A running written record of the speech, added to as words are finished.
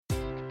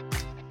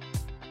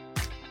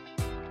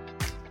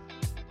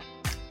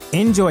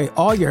Enjoy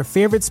all your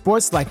favorite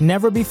sports like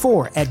never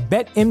before at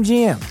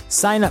BetMGM.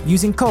 Sign up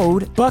using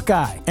code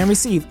Buckeye and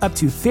receive up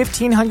to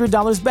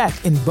 $1,500 back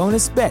in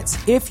bonus bets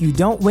if you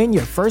don't win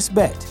your first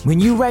bet. When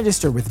you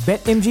register with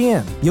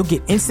BetMGM, you'll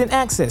get instant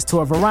access to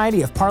a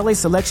variety of parlay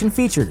selection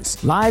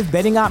features, live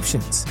betting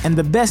options, and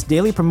the best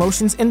daily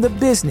promotions in the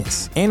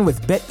business. And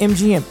with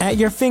BetMGM at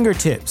your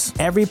fingertips,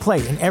 every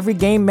play and every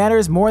game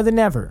matters more than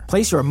ever.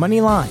 Place your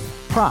money line,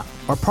 prop,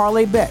 or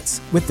parlay bets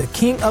with the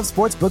king of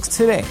sportsbooks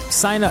today.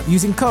 Sign up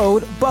using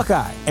code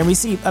Buckeye and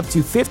receive up to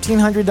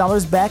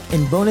 $1,500 back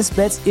in bonus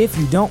bets if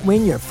you don't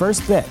win your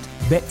first bet.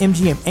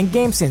 BetMGM and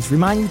GameSense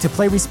remind you to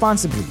play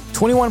responsibly.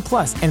 21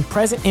 plus and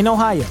present in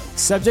Ohio,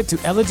 subject to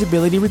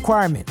eligibility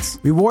requirements.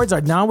 Rewards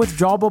are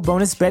non-withdrawable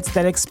bonus bets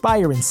that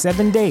expire in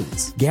 7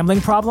 days. Gambling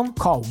problem?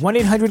 Call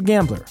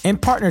 1-800-GAMBLER. In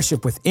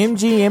partnership with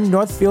MGM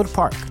Northfield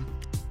Park.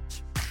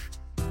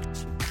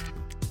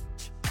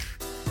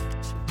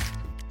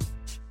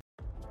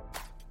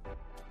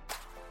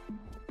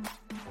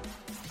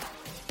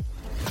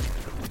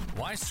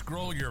 Why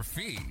scroll your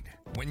feed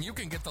when you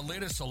can get the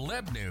latest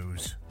celeb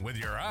news with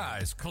your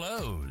eyes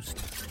closed?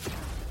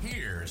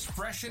 Here's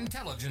fresh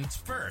intelligence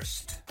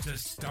first to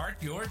start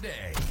your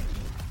day.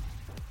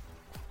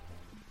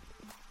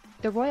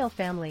 The royal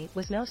family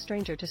was no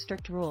stranger to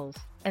strict rules,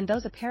 and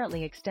those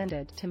apparently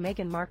extended to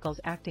Meghan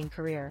Markle's acting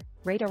career,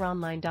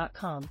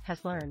 RadarOnline.com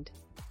has learned.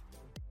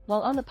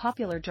 While on the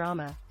popular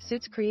drama,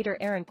 Suits creator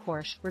Aaron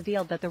Korsh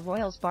revealed that the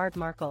royals barred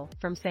Markle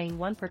from saying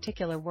one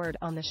particular word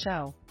on the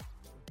show.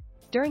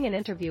 During an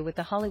interview with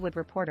The Hollywood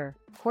Reporter,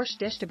 Korsh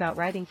dished about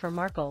writing for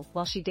Markle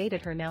while she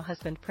dated her now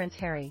husband Prince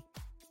Harry.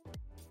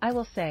 "I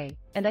will say,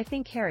 and I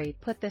think Harry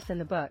put this in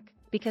the book,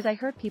 because I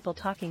heard people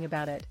talking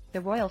about it,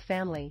 the royal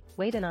family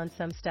weighed in on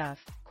some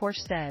stuff,"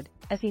 Korsh said,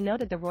 as he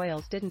noted the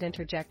royals didn't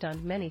interject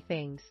on many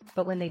things,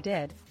 but when they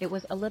did, it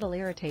was a little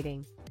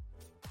irritating.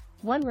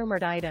 One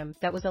rumored item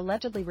that was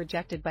allegedly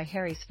rejected by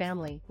Harry's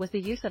family was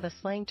the use of a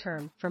slang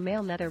term for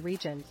male nether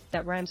regions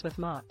that rhymes with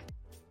mock.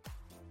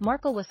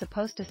 Markle was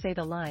supposed to say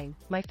the line,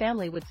 "My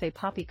family would say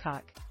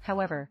poppycock,"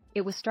 however,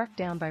 it was struck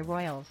down by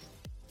royals.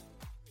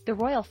 The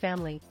royal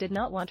family did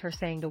not want her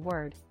saying the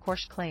word,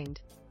 Korsh claimed.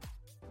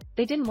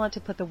 They didn't want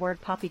to put the word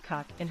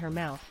poppycock in her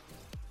mouth.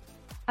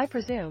 I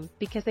presume,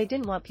 because they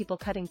didn't want people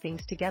cutting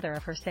things together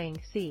of her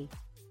saying, "see."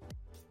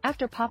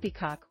 After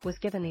poppycock was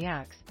given the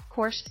axe,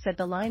 Korsh said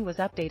the line was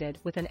updated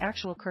with an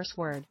actual curse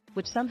word,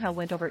 which somehow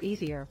went over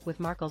easier with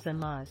Markle's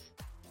in-laws.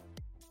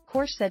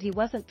 Korsh said he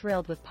wasn't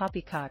thrilled with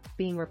poppycock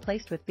being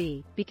replaced with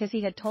B because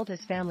he had told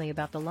his family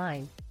about the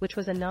line, which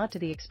was a nod to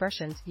the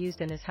expressions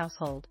used in his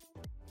household.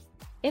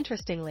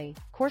 Interestingly,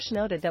 Korsh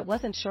noted that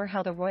wasn't sure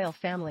how the royal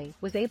family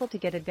was able to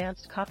get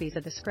advanced copies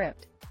of the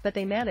script, but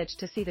they managed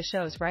to see the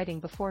show's writing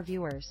before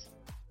viewers.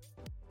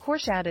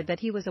 Korsh added that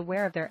he was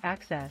aware of their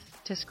access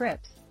to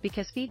scripts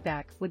because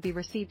feedback would be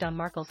received on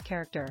Markle's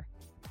character.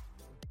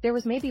 "There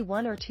was maybe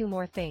one or two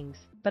more things,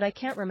 but I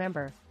can't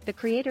remember," the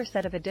creator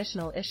said of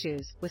additional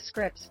issues with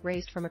scripts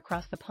raised from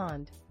across the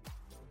pond.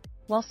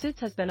 While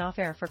Suits has been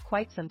off-air for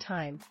quite some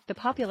time, the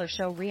popular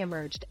show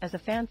re-emerged as a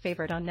fan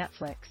favorite on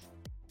Netflix.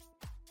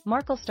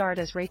 Markle starred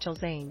as Rachel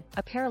Zane,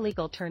 a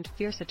paralegal turned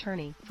fierce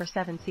attorney, for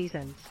 7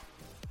 seasons.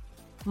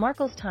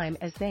 Markle's time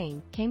as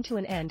Zane came to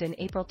an end in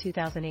April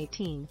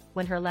 2018,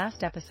 when her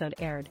last episode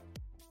aired.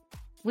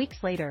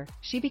 Weeks later,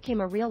 she became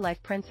a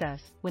real-life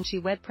princess when she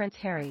wed Prince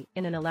Harry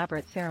in an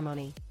elaborate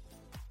ceremony.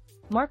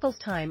 Markle's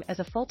time as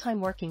a full-time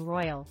working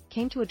royal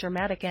came to a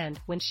dramatic end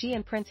when she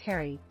and Prince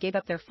Harry gave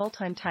up their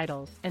full-time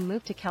titles and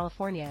moved to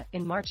California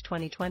in March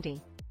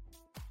 2020.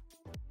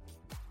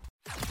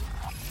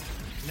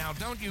 Now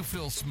don't you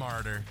feel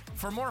smarter?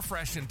 For more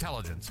fresh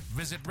intelligence,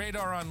 visit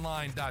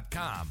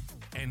RadarOnline.com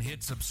and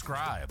hit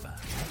subscribe.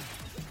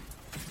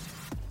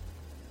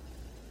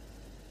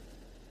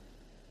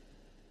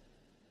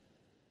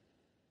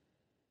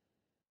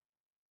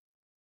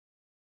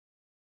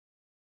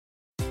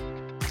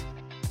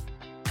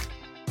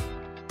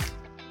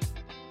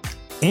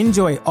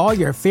 Enjoy all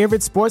your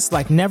favorite sports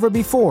like never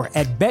before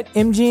at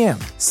BetMGM.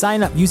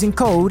 Sign up using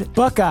code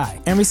Buckeye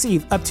and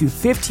receive up to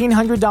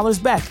 $1,500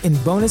 back in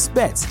bonus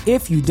bets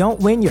if you don't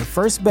win your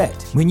first bet.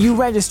 When you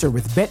register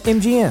with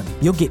BetMGM,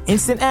 you'll get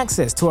instant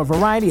access to a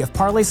variety of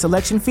parlay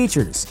selection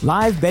features,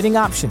 live betting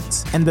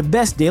options, and the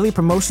best daily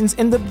promotions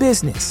in the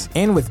business.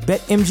 And with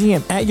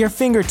BetMGM at your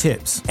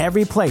fingertips,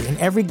 every play and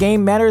every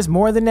game matters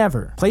more than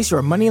ever. Place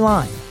your money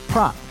line,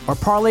 prop, or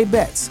parlay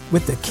bets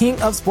with the king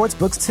of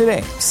sportsbooks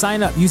today.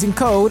 Sign up using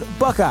code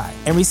Buckeye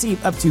and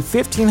receive up to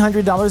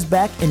 $1,500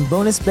 back in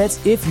bonus bets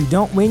if you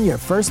don't win your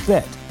first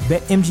bet.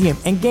 BetMGM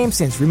and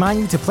GameSense remind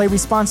you to play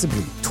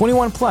responsibly.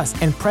 21 plus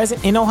and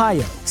present in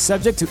Ohio,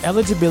 subject to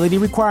eligibility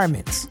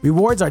requirements.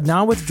 Rewards are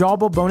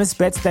non-withdrawable bonus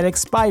bets that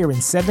expire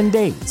in 7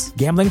 days.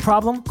 Gambling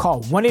problem?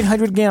 Call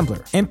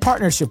 1-800-GAMBLER. In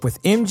partnership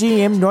with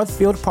MGM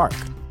Northfield Park.